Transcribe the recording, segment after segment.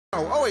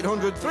Oh,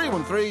 0800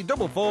 313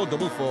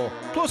 4444.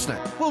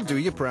 Plusnet, we'll do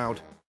you proud.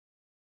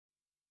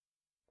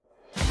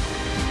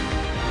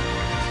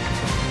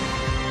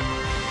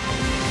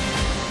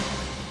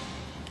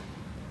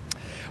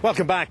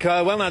 Welcome back.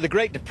 Well, now, the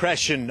Great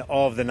Depression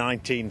of the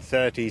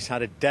 1930s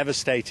had a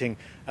devastating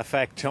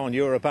effect on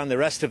Europe and the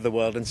rest of the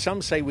world, and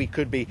some say we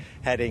could be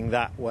heading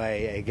that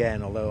way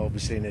again, although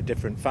obviously in a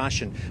different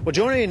fashion. Well,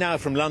 joining me now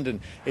from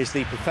London is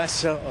the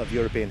Professor of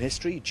European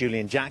History,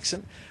 Julian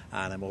Jackson,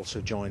 and I'm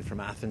also joined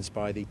from Athens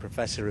by the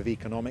Professor of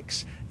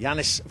Economics,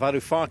 Yanis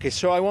Varoufakis.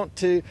 So I want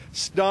to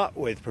start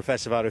with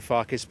Professor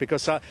Varoufakis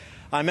because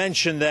I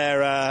mentioned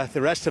there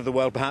the rest of the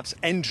world perhaps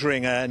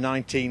entering a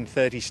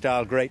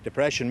 1930-style Great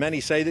Depression.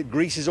 Many say that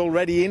Greece is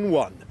already in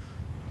one.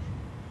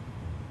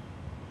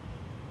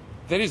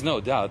 There is no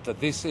doubt that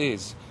this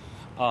is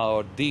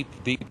our deep,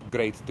 deep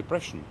Great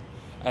Depression.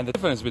 And the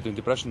difference between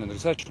depression and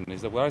recession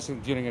is that whereas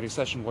during a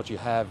recession what you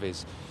have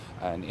is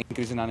an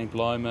increase in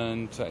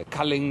unemployment, a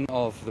culling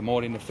of the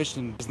more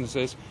inefficient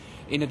businesses.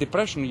 In a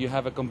depression you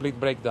have a complete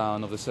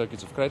breakdown of the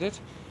circuits of credit.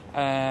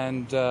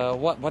 And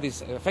what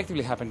is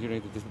effectively happened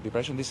during the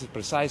depression, this is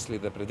precisely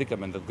the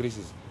predicament that Greece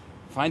is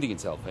finding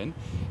itself in,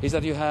 is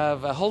that you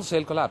have a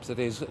wholesale collapse. That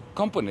is,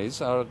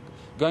 companies are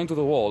going to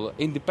the wall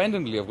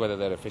independently of whether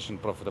they're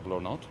efficient, profitable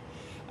or not.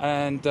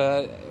 And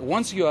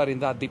once you are in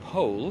that deep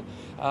hole,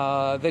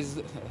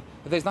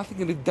 there's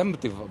nothing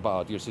redemptive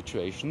about your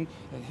situation.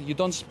 You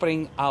don't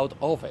spring out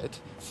of it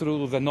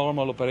through the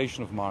normal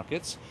operation of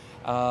markets.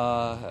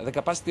 The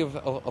capacity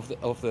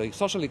of the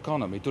social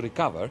economy to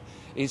recover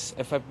is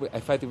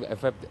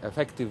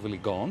effectively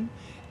gone,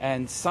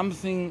 and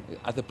something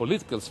at the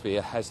political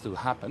sphere has to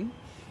happen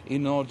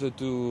in order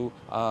to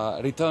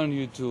return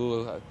you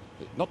to,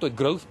 not to a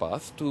growth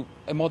path, to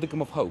a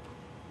modicum of hope.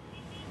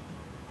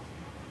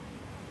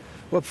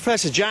 Well,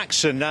 Professor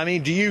Jackson, I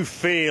mean, do you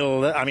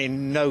feel that, I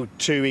mean, no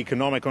two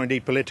economic or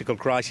indeed political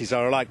crises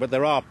are alike, but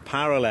there are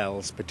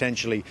parallels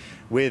potentially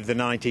with the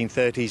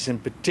 1930s, in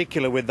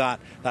particular with that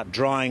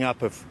drying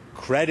up of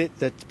credit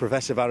that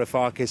Professor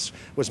Varoufakis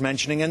was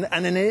mentioning and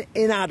an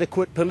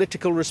inadequate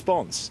political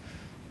response?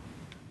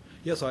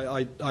 Yes,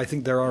 I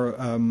think there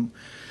are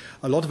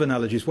a lot of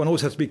analogies. One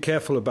always has to be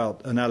careful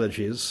about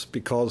analogies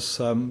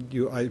because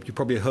you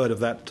probably heard of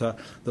that,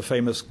 the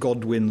famous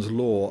Godwin's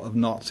law of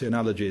Nazi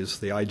analogies,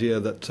 the idea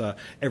that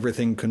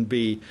everything can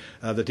be,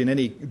 that in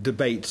any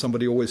debate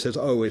somebody always says,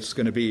 oh, it's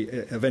going to be,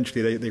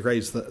 eventually they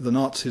raise the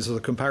Nazis as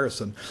a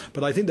comparison.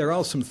 But I think there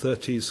are some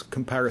 30s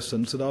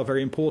comparisons that are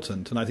very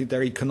important, and I think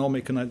they're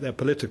economic and they're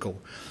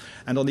political.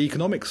 And on the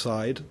economic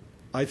side,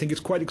 I think it's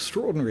quite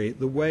extraordinary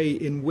the way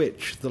in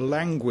which the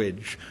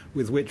language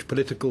with which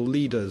political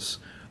leaders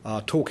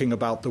talking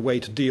about the way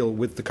to deal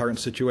with the current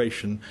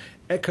situation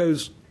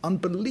echoes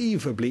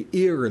unbelievably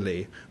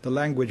eerily the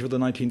language of the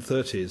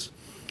 1930s.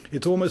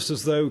 It's almost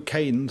as though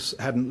Keynes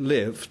hadn't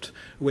lived.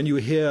 When you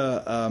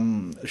hear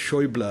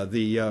Schäuble,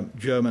 the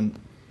German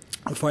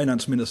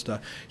finance minister,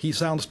 he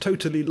sounds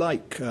totally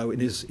like, in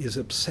his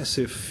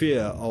obsessive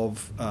fear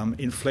of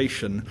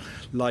inflation,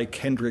 like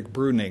Heinrich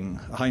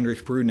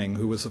Brüning,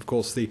 who was, of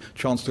course, the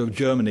Chancellor of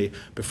Germany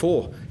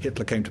before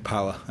Hitler came to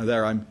power. And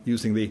there I'm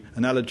using the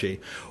analogy.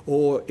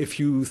 Or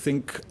if you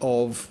think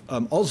of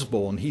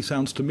Osborne, he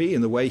sounds to me, in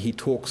the way he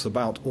talks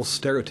about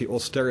austerity,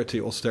 austerity,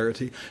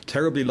 austerity,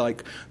 terribly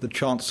like the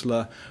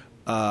Chancellor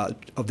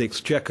of the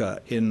Exchequer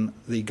in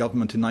the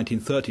government in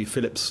 1930,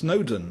 Philip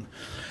Snowden.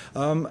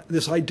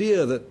 This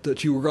idea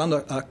that you run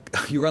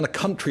a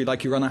country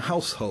like you run a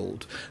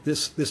household,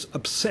 this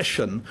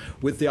obsession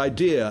with the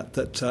idea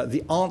that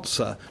the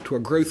answer to a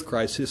growth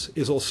crisis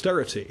is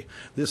austerity,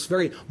 this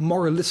very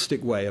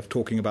moralistic way of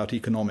talking about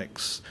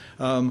economics.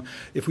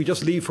 If we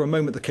just leave for a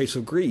moment the case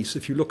of Greece,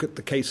 if you look at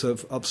the case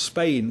of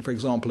Spain, for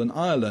example, and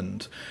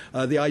Ireland,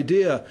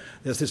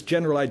 there's this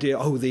general idea,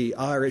 oh, the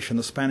Irish and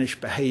the Spanish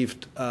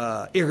behaved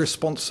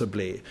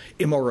irresponsibly,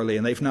 immorally,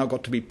 and they've now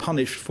got to be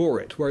punished for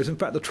it. Whereas, in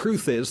fact, the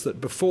truth is that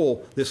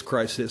before this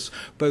crisis,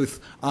 both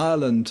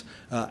Ireland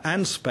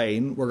and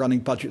Spain were running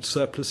budget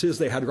surpluses.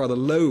 They had a rather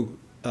low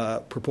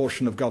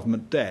proportion of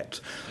government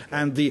debt.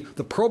 And the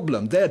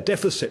problem, their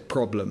deficit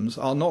problems,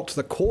 are not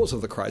the cause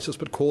of the crisis,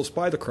 but caused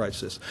by the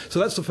crisis. So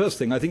that's the first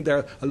thing. I think there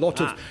are a lot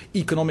of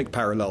economic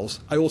parallels.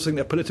 I also think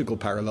there are political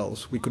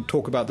parallels. We could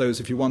talk about those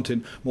if you want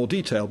in more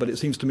detail, but it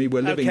seems to me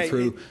we're living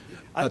through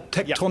a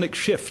tectonic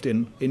shift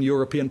in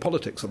European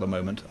politics at the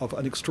moment of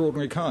an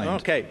extraordinary kind.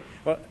 Okay.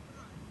 Well,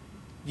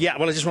 yeah,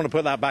 well, I just want to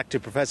put that back to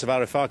Professor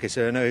Varoufakis,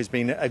 who I know has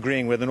been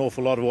agreeing with an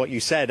awful lot of what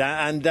you said.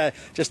 And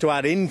just to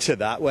add into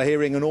that, we're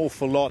hearing an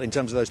awful lot in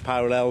terms of those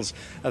parallels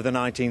of the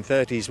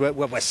 1930s.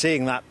 We're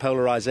seeing that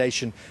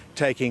polarisation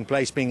taking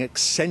place, being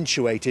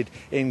accentuated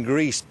in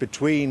Greece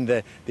between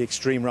the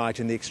extreme right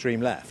and the extreme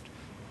left.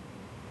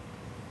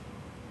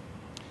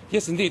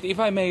 Yes, indeed. If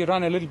I may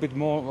run a little bit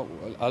more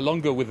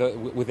longer with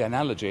the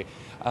analogy,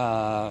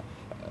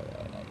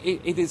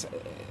 it is.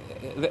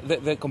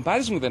 The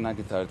comparison with the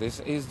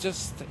 1930s is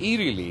just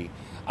eerily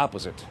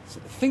opposite.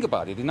 Think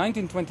about it. In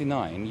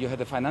 1929, you had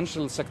a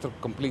financial sector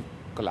complete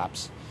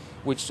collapse,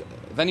 which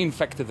then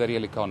infected the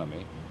real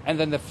economy. And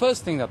then the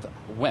first thing that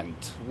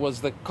went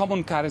was the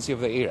common currency of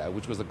the era,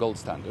 which was the gold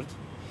standard.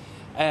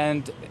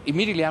 And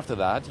immediately after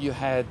that, you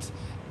had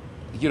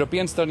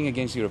Europeans turning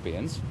against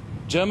Europeans,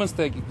 Germans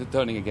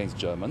turning against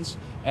Germans,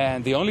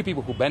 and the only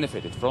people who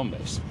benefited from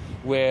this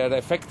were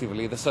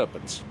effectively the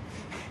serpents,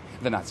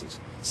 the Nazis.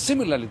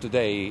 Similarly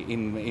today,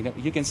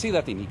 you can see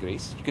that in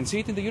Greece, you can see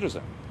it in the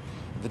Eurozone.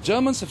 The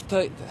Germans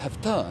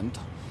have turned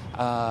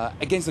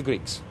against the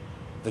Greeks.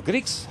 The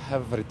Greeks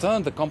have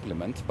returned the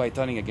compliment by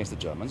turning against the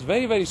Germans.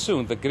 Very, very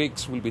soon, the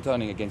Greeks will be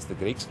turning against the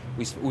Greeks.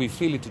 We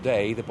feel it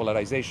today. The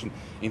polarization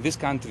in this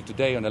country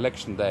today on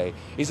election day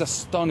is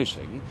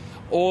astonishing.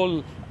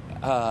 All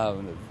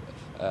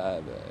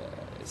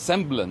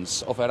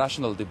semblance of a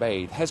rational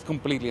debate has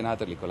completely and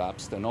utterly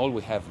collapsed, and all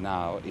we have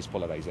now is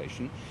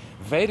polarization.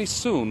 Very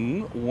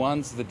soon,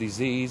 once the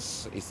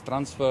disease is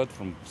transferred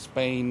from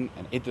Spain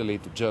and Italy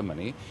to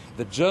Germany,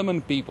 the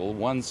German people,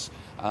 once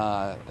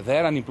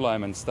their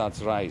unemployment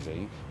starts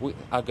rising,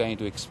 are going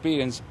to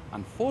experience,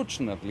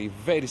 unfortunately,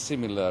 very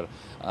similar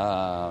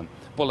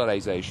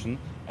polarization,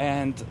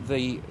 and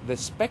the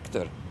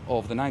specter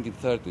of the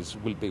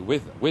 1930s will be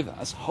with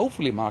us.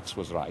 Hopefully Marx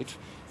was right,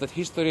 that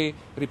history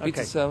repeats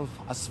itself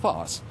as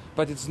farce,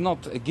 but it's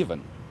not a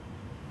given.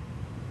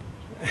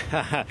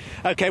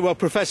 Okay, well,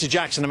 Professor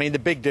Jackson, I mean, the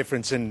big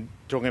difference in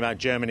talking about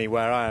Germany,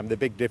 where I am, the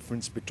big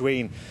difference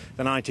between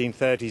the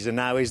 1930s and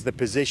now is the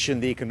position,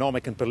 the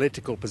economic and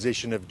political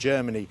position of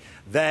Germany.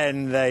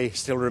 Then they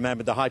still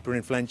remembered the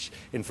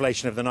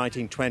hyperinflation of the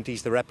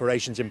 1920s, the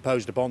reparations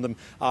imposed upon them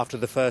after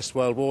the First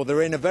World War.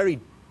 They're in a very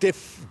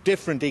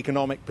different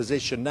economic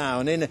position now,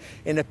 and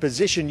in a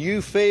position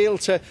you feel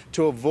to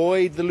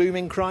avoid the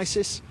looming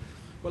crisis?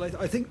 Well,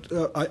 I think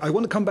I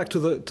want to come back to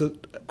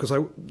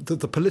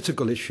the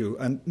political issue,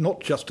 and not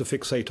just to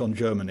fixate on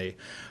Germany.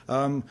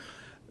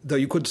 Though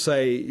you could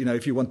say,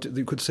 if you want to,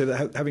 you could say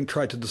that having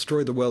tried to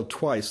destroy the world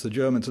twice, the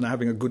Germans are now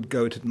having a good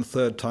go at it in the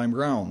third time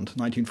round,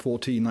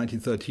 1914,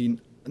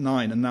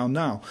 1939, and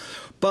now.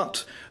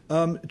 But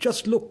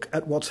just look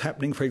at what's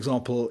happening, for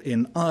example,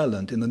 in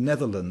Ireland, in the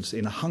Netherlands,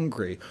 in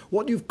Hungary.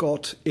 What you've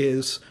got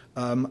is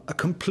a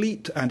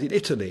complete, and in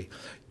Italy,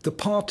 the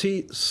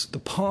parties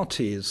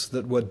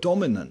that were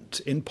dominant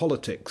in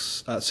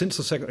politics since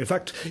the second. In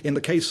fact, in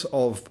the case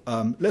of,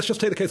 let's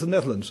just take the case of the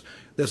Netherlands.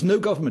 There's no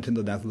government in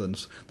the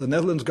Netherlands. The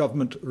Netherlands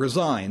government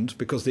resigned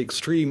because the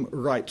extreme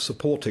right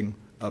supporting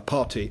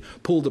party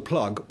pulled the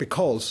plug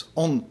because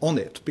of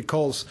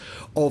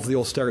the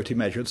austerity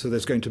measures. So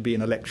there's going to be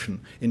an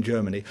election in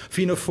Germany.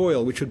 Fianna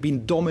Fáil, which had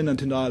been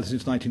dominant in Ireland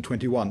since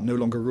 1921, no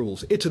longer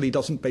rules. Italy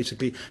doesn't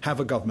basically have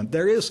a government.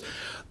 There is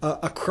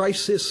a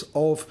crisis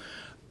of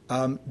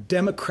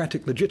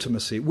democratic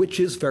legitimacy, which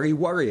is very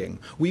worrying.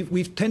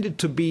 We've tended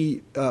to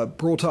be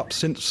brought up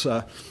since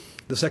the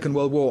Second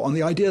World War on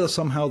the idea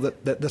somehow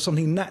that there's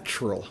something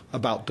natural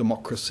about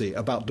democracy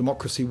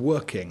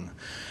working.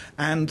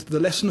 And the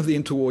lesson of the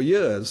interwar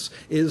years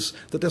is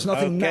that there's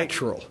nothing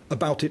natural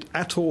about it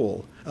at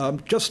all.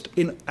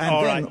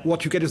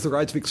 What you get is the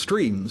rise of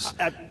extremes.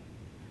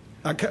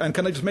 And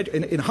can I just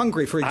mention, in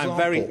Hungary, for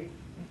example...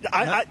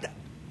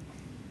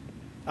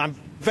 I'm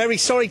very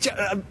sorry,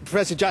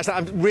 Professor Jackson.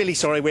 I'm really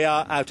sorry. We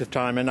are out of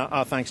time, and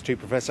our thanks to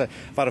Professor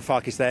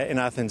Varoufakis there in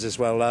Athens as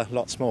well.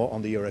 Lots more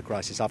on the euro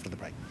crisis after the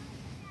break.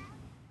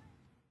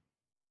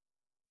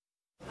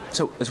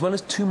 So, as well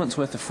as 2 months'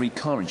 worth of free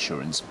car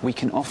insurance, we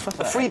can offer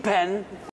a free pen